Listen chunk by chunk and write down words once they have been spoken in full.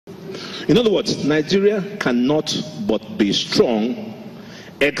In other words, Nigeria cannot but be strong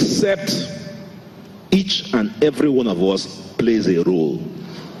except each and every one of us plays a role.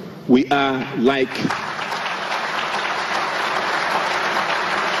 We are like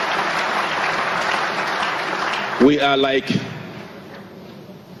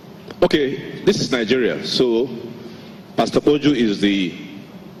okay, this is Nigeria. So Pastor Oju is the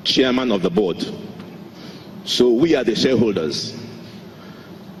chairman of the board. So we are the shareholders.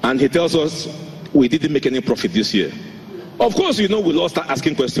 And he tells us we didn't make any profit this year. Of course, you know, we'll all start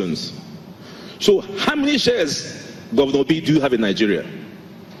asking questions. So how many shares, Governor B, do you have in Nigeria?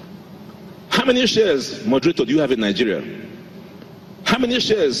 How many shares, Moderator, do you have in Nigeria? How many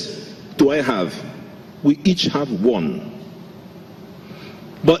shares do I have? We each have one.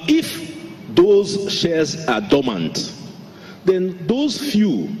 But if those shares are dormant, then those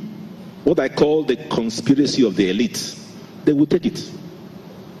few, what I call the conspiracy of the elite, they will take it.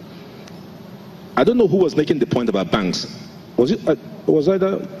 I don't know who was making the point about banks. Was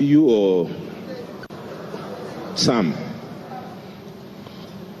either you or Sam?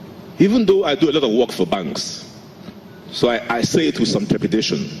 Even though I do a lot of work for banks, so I say it with some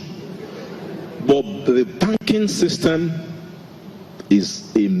trepidation. But the banking system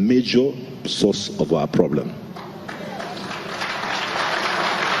is a major source of our problem.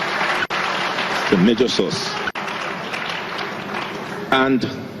 A major source. And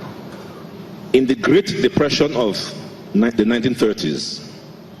in the Great Depression of the 1930s,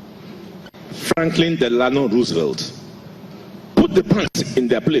 Franklin Delano Roosevelt put the banks in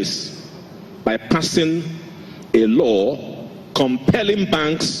their place by passing a law compelling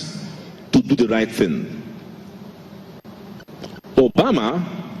banks to do the right thing. Obama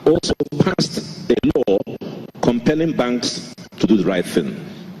also passed a law compelling banks to do the right thing.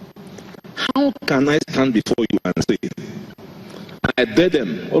 How can I stand before you and say, I dare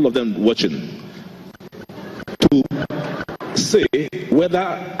them, all of them watching, to say whether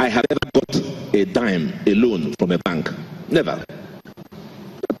I have ever got a dime, a loan from a bank? Never.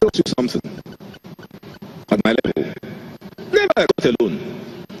 That tells you something. At my level, never I got a loan.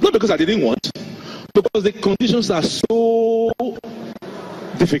 Not because I didn't want, because the conditions are so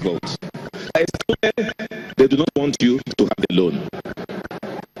difficult. It's clear they do not want you to have the loan.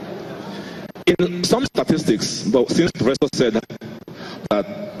 In some statistics, but since the professor said that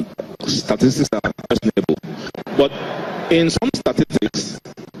statistics are questionable, but in some statistics,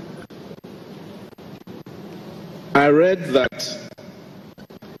 I read that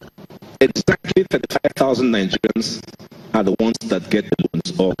exactly 35,000 Nigerians are the ones that get the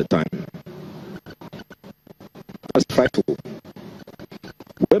loans all the time. That's frightful.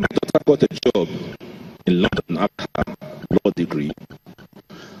 When my daughter got a job in London after her law degree,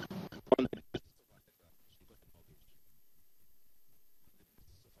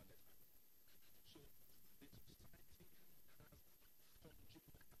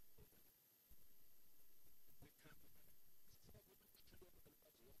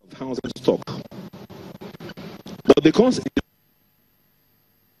 housing stock. But because in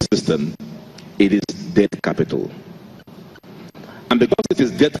the system, it is debt capital. And because it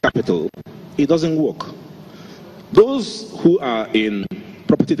is debt capital, it doesn't work. Those who are in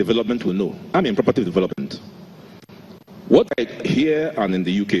property development will know. I'm in property development. What I hear and in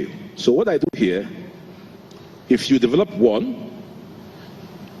the UK. So what I do here, if you develop one,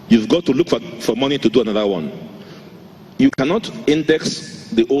 you've got to look for money to do another one. You cannot index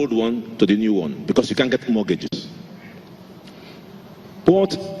the old one to the new one because you can't get mortgages.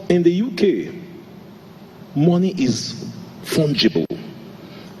 But in the UK, money is fungible.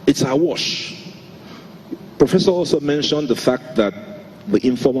 It's awash. Professor also mentioned the fact that the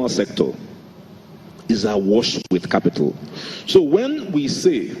informal sector is awash with capital. So when we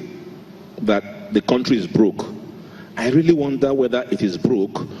say that the country is broke, I really wonder whether it is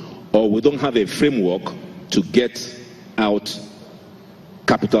broke or we don't have a framework to get out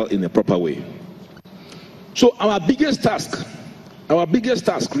capital in a proper way. So our biggest task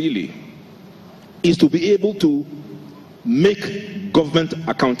really is to be able to make government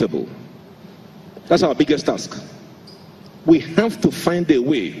accountable. That's our biggest task. We have to find a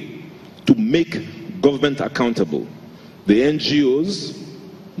way to make government accountable. The NGOs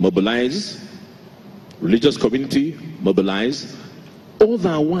mobilize, religious community mobilize.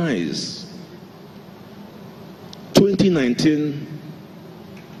 Otherwise, 2019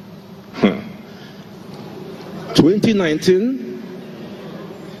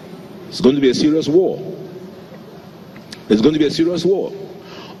 is going to be a serious war. It's going to be a serious war.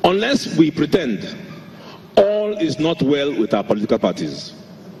 Unless we pretend all is not well with our political parties.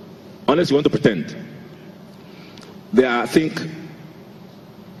 Unless you want to pretend. There are, I think,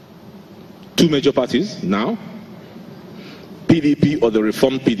 two major parties now, PDP or the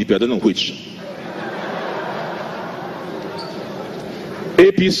reformed PDP, I don't know which.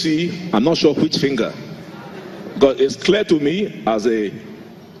 APC, I'm not sure which finger. Because it's clear to me as a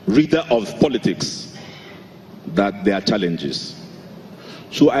reader of politics that there are challenges.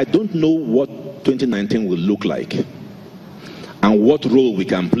 So I don't know what 2019 will look like and what role we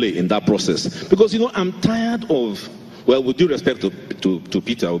can play in that process. Because, I'm tired of, well, with due respect to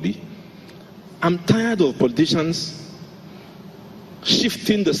Peter Obi, I'm tired of politicians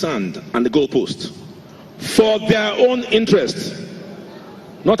shifting the sand and the goalpost for their own interest,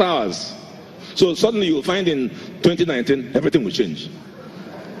 not ours. So suddenly you'll find in 2019 everything will change.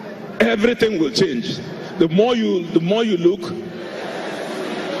 Everything will change. The more you look,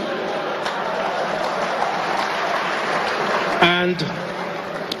 and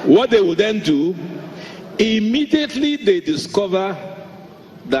what they will then do, immediately they discover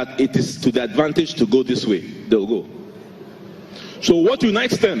that it is to the advantage to go this way, they'll go. So what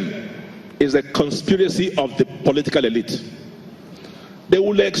unites them is a conspiracy of the political elite. They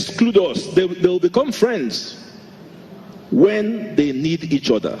will exclude us. They will become friends when they need each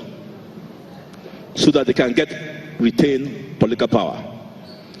other so that they can retain political power.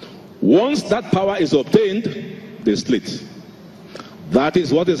 Once that power is obtained, they split. That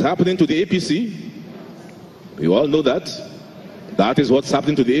is what is happening to the APC. You all know that. That is what's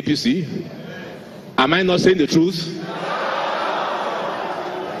happening to the APC. Am I not saying the truth?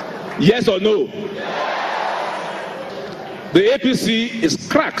 Yes or no? The APC is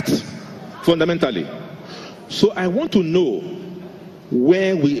cracked fundamentally. So I want to know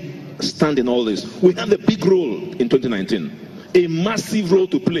where we stand in all this. We have a big role in 2019, a massive role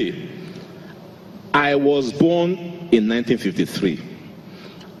to play. I was born in 1953.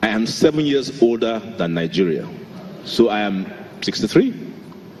 I am 7 years older than Nigeria. So I am 63.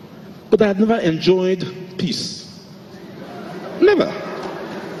 But I have never enjoyed peace. Never.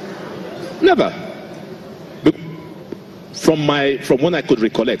 Never. From when I could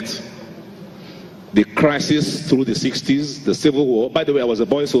recollect, the crisis through the 60s, the Civil War. By the way, I was a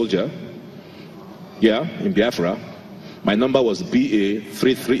boy soldier, in Biafra. My number was BA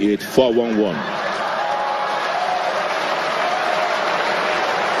 338411.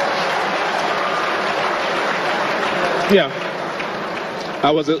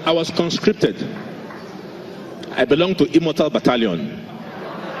 I was conscripted. I belonged to Immortal Battalion.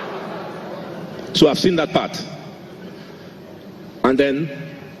 So I've seen that part. And then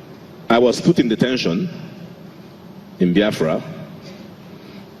I was put in detention in Biafra.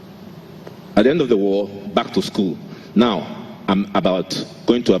 At the end of the war, back to school. Now, I'm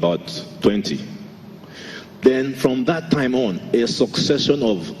going to about 20. Then from that time on, a succession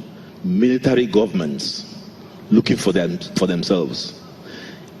of military governments looking for themselves.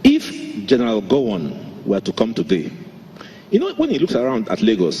 If General Gowon were to come today, when he looks around at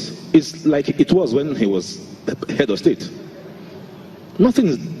Lagos, it's like it was when he was head of state. Nothing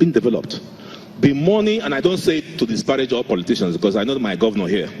has been developed. The money, and I don't say it to disparage all politicians, because I know my governor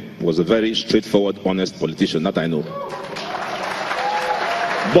here was a very straightforward, honest politician, that I know.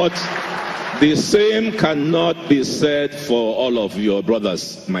 But the same cannot be said for all of your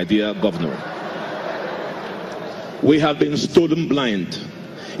brothers, my dear governor. We have been stolen blind.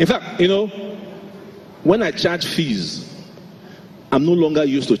 In fact, when I charge fees, I'm no longer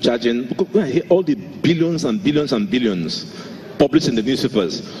used to charging, because I hear all the billions and billions and billions published in the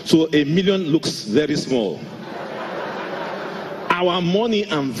newspapers. So $1 million looks very small. Our money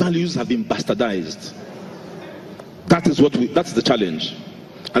and values have been bastardized. That's the challenge.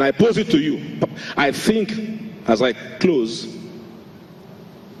 And I pose it to you. I think, as I close,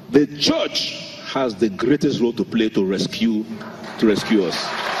 the church has the greatest role to play to rescue us.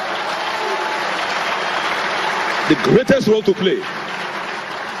 The greatest role to play.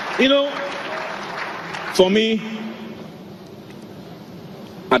 For me,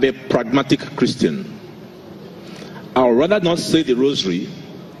 I'm a pragmatic Christian. I would rather not say the rosary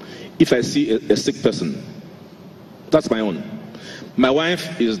if I see a sick person. That's my own. My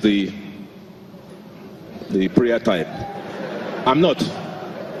wife is the prayer type. I'm not.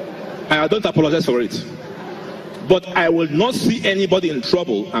 I don't apologize for it. But I will not see anybody in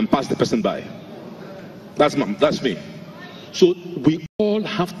trouble and pass the person by. That's me. So we all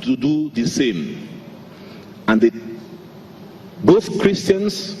have to do the same. And both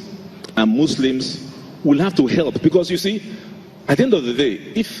Christians and Muslims will have to help. Because you see, at the end of the day,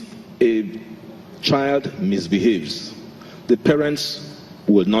 if a child misbehaves, the parents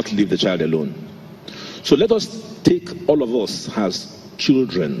will not leave the child alone. So let us take all of us as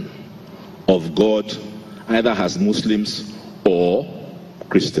children of God, either as Muslims or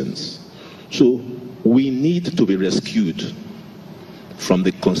Christians. So we need to be rescued from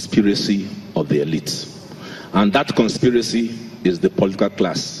the conspiracy of the elite. And that conspiracy is the political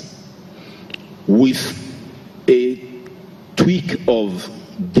class, with a tweak of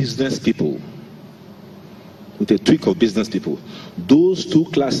business people. Those two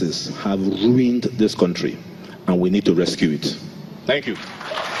classes have ruined this country, and we need to rescue it. Thank you.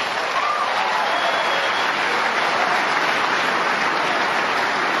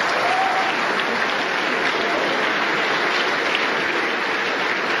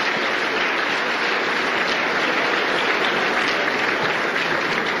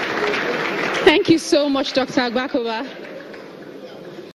 Thank you so much, Dr. Agbakoba.